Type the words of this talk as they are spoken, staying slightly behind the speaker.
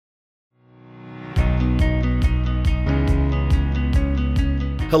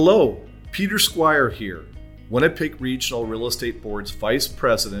Hello, Peter Squire here, Winnipeg Regional Real Estate Board's Vice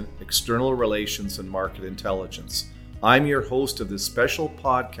President, External Relations and Market Intelligence. I'm your host of this special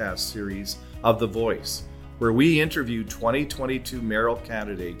podcast series of The Voice, where we interview 2022 mayoral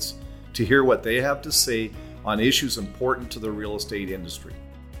candidates to hear what they have to say on issues important to the real estate industry.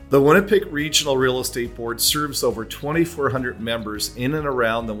 The Winnipeg Regional Real Estate Board serves over 2,400 members in and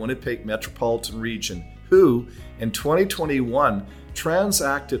around the Winnipeg metropolitan region who, in 2021,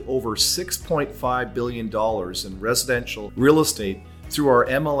 transacted over $6.5 billion in residential real estate through our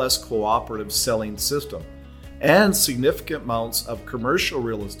MLS cooperative selling system, and significant amounts of commercial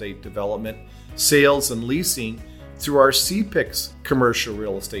real estate development, sales, and leasing through our civic commercial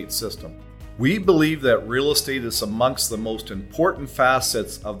real estate system. We believe that real estate is amongst the most important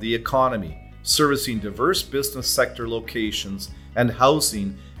facets of the economy, servicing diverse business sector locations and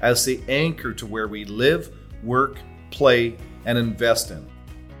housing as the anchor to where we live, work, play, and invest in.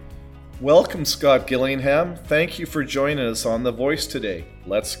 Welcome, Scott Gillingham. Thank you for joining us on The Voice today.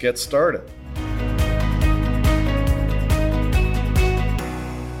 Let's get started.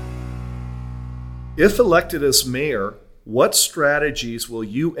 If elected as mayor, what strategies will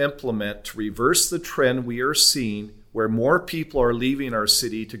you implement to reverse the trend we are seeing where more people are leaving our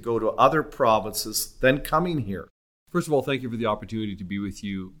city to go to other provinces than coming here? First of all, thank you for the opportunity to be with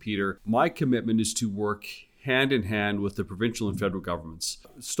you, Peter. My commitment is to work hand in hand with the provincial and federal governments.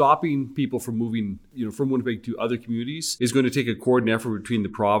 Stopping people from moving, from Winnipeg to other communities is going to take a coordinated effort between the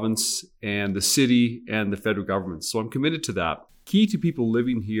province and the city and the federal government. So I'm committed to that. Key to people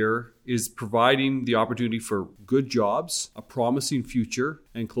living here is providing the opportunity for good jobs, a promising future,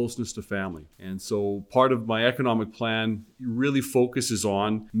 and closeness to family. And so part of my economic plan really focuses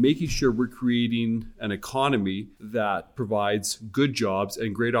on making sure we're creating an economy that provides good jobs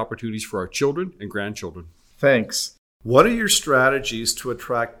and great opportunities for our children and grandchildren. Thanks. What are your strategies to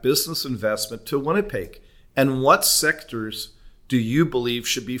attract business investment to Winnipeg? And what sectors do you believe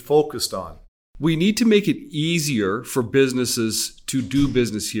should be focused on? We need to make it easier for businesses to do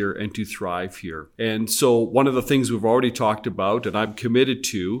business here and to thrive here. And so one of the things we've already talked about and I'm committed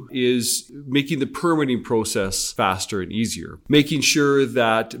to is making the permitting process faster and easier, making sure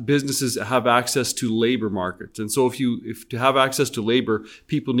that businesses have access to labor markets. And so if to have access to labor,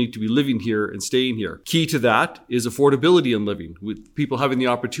 people need to be living here and staying here. Key to that is affordability in living, with people having the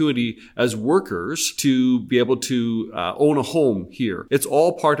opportunity as workers to be able to own a home here. It's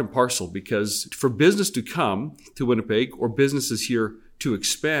all part and parcel, because for business to come to Winnipeg or businesses here to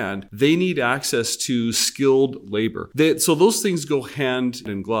expand, they need access to skilled labor. So those things go hand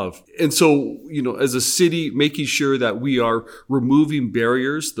in glove. And so, as a city, making sure that we are removing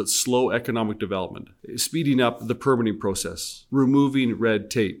barriers that slow economic development, speeding up the permitting process, removing red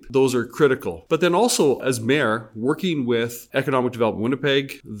tape. Those are critical. But then also, as mayor, working with Economic Development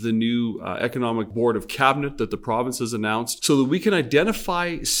Winnipeg, the new Economic Board of Cabinet that the province has announced, so that we can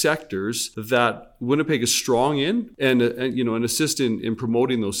identify sectors that Winnipeg is strong in and assist in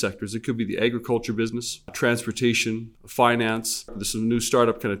promoting those sectors. It could be the agriculture business, transportation, finance. There's some new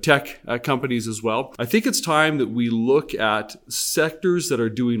startup kind of tech companies as well. I think it's time that we look at sectors that are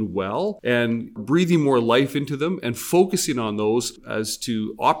doing well and breathing more life into them and focusing on those as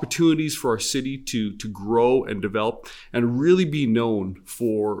to opportunities for our city to grow and develop and really be known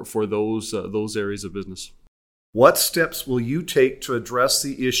for those areas of business. What steps will you take to address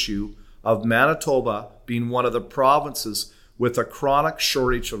the issue of Manitoba being one of the provinces with a chronic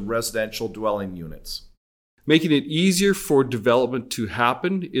shortage of residential dwelling units? Making it easier for development to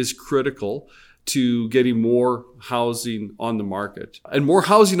happen is critical to getting more housing on the market. And more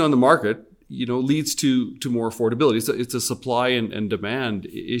housing on the market, leads to more affordability. It's a supply and demand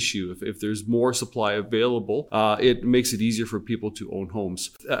issue. If there's more supply available, it makes it easier for people to own homes.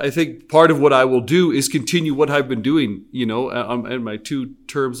 I think part of what I will do is continue what I've been doing, in my 2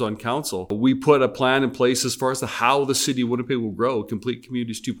 terms on council. We put a plan in place as far as how the city of Winnipeg will grow, Complete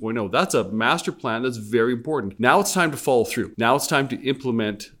Communities 2.0. That's a master plan that's very important. Now it's time to follow through. Now it's time to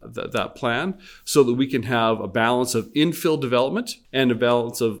implement that plan so that we can have a balance of infill development and a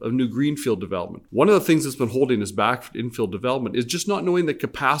balance of new greenfield development. One of the things that's been holding us back for infill development is just not knowing the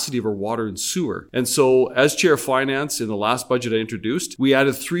capacity of our water and sewer. And so as Chair of Finance in the last budget I introduced, we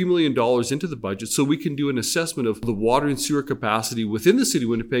added $3 million into the budget so we can do an assessment of the water and sewer capacity within the city City of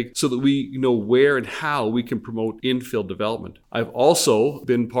Winnipeg so that we know where and how we can promote infill development. I've also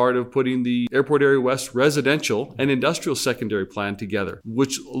been part of putting the Airport Area West residential and industrial secondary plan together,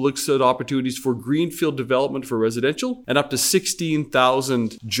 which looks at opportunities for greenfield development for residential, and up to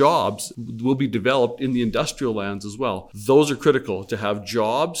 16,000 jobs will be developed in the industrial lands as well. Those are critical to have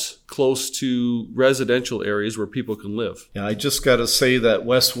jobs close to residential areas where people can live. Yeah, I just got to say that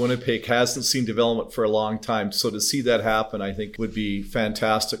West Winnipeg hasn't seen development for a long time. So to see that happen, I think would be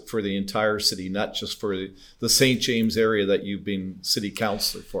fantastic for the entire city, not just for the St. James area that you've been city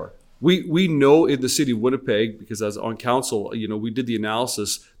councillor for. We know in the City of Winnipeg, because as on council, we did the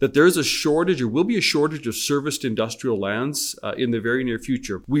analysis, that there is a shortage or will be a shortage of serviced industrial lands in the very near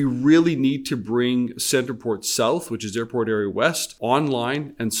future. We really need to bring Centreport South, which is Airport Area West,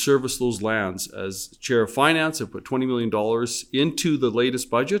 online and service those lands. As Chair of Finance, I put $20 million into the latest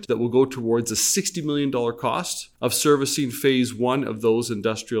budget that will go towards a $60 million cost of servicing phase one of those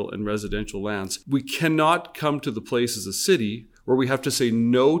industrial and residential lands. We cannot come to the place as a city where we have to say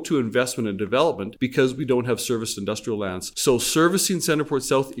no to investment and development because we don't have serviced industrial lands. So servicing Centreport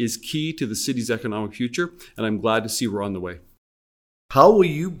South is key to the city's economic future, and I'm glad to see we're on the way. How will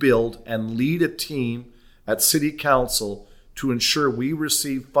you build and lead a team at City Council to ensure we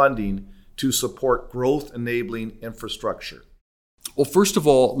receive funding to support growth-enabling infrastructure? Well, first of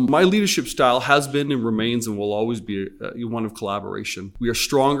all, my leadership style has been and remains and will always be one of collaboration. We are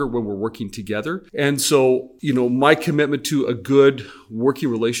stronger when we're working together. And so, my commitment to a good working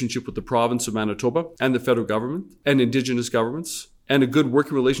relationship with the province of Manitoba and the federal government and Indigenous governments, and a good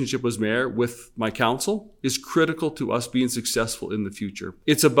working relationship as mayor with my council is critical to us being successful in the future.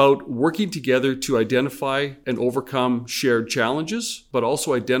 It's about working together to identify and overcome shared challenges, but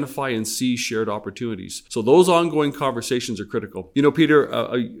also identify and see shared opportunities. So those ongoing conversations are critical. Peter,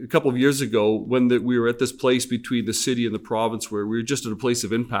 a couple of years ago, when we were at this place between the city and the province where we were just at a place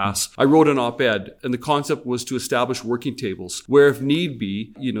of impasse, I wrote an op-ed, and the concept was to establish working tables where, if need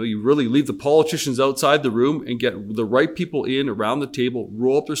be, you really leave the politicians outside the room and get the right people in around the table,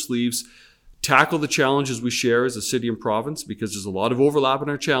 roll up their sleeves, tackle the challenges we share as a city and province, because there's a lot of overlap in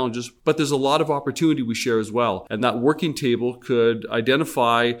our challenges, but there's a lot of opportunity we share as well. And that working table could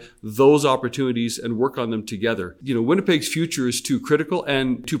identify those opportunities and work on them together. Winnipeg's future is too critical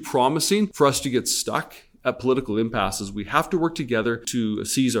and too promising for us to get stuck at political impasses. We have to work together to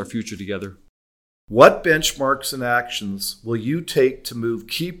seize our future together. What benchmarks and actions will you take to move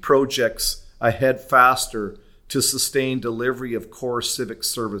key projects ahead faster to sustain delivery of core civic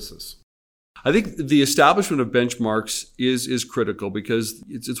services? I think the establishment of benchmarks is critical, because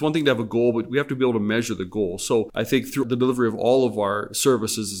it's one thing to have a goal, but we have to be able to measure the goal. So I think through the delivery of all of our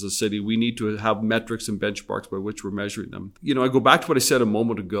services as a city, we need to have metrics and benchmarks by which we're measuring them. I go back to what I said a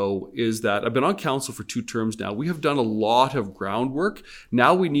moment ago, is that I've been on council for 2 terms now. We have done a lot of groundwork.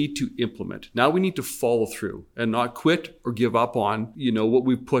 Now we need to implement. Now we need to follow through and not quit or give up on, what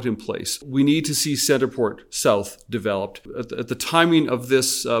we've put in place. We need to see Centreport South developed. At the timing of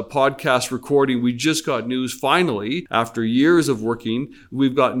this podcast recording, we just got news finally, after years of working,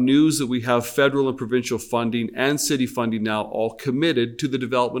 we've got news that we have federal and provincial funding and city funding now all committed to the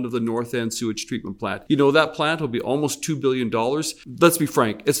development of the North End sewage treatment plant. That plant will be almost $2 billion. Let's be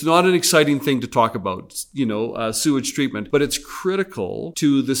frank, it's not an exciting thing to talk about, sewage treatment, but it's critical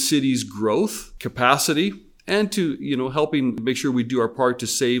to the city's growth, capacity, and to, helping make sure we do our part to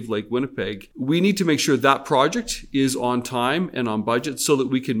save Lake Winnipeg. We need to make sure that project is on time and on budget so that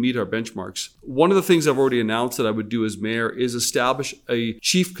we can meet our benchmarks. One of the things I've already announced that I would do as mayor is establish a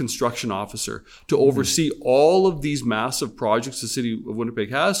chief construction officer to oversee all of these massive projects the City of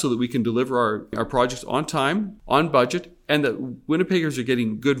Winnipeg has, so that we can deliver our projects on time, on budget, and that Winnipeggers are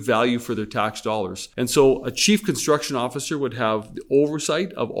getting good value for their tax dollars. And so a chief construction officer would have the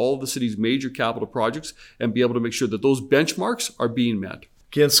oversight of all of the city's major capital projects and be able to make sure that those benchmarks are being met.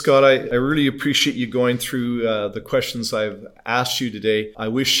 Again, Scott, I really appreciate you going through the questions I've asked you today. I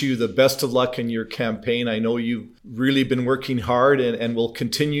wish you the best of luck in your campaign. I know you've really been working hard and will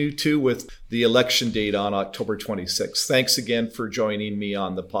continue to with the election date on October 26th. Thanks again for joining me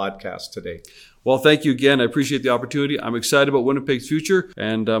on the podcast today. Well, thank you again. I appreciate the opportunity. I'm excited about Winnipeg's future,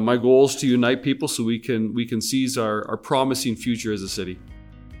 and my goal is to unite people so we can seize our promising future as a city.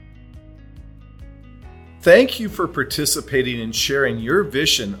 Thank you for participating and sharing your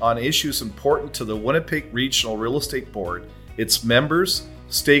vision on issues important to the Winnipeg Regional Real Estate Board, its members,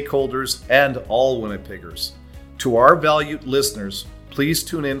 stakeholders, and all Winnipeggers. To our valued listeners, please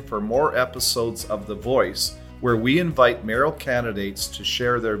tune in for more episodes of The Voice, where we invite mayoral candidates to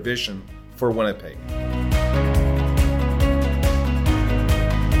share their vision for Winnipeg.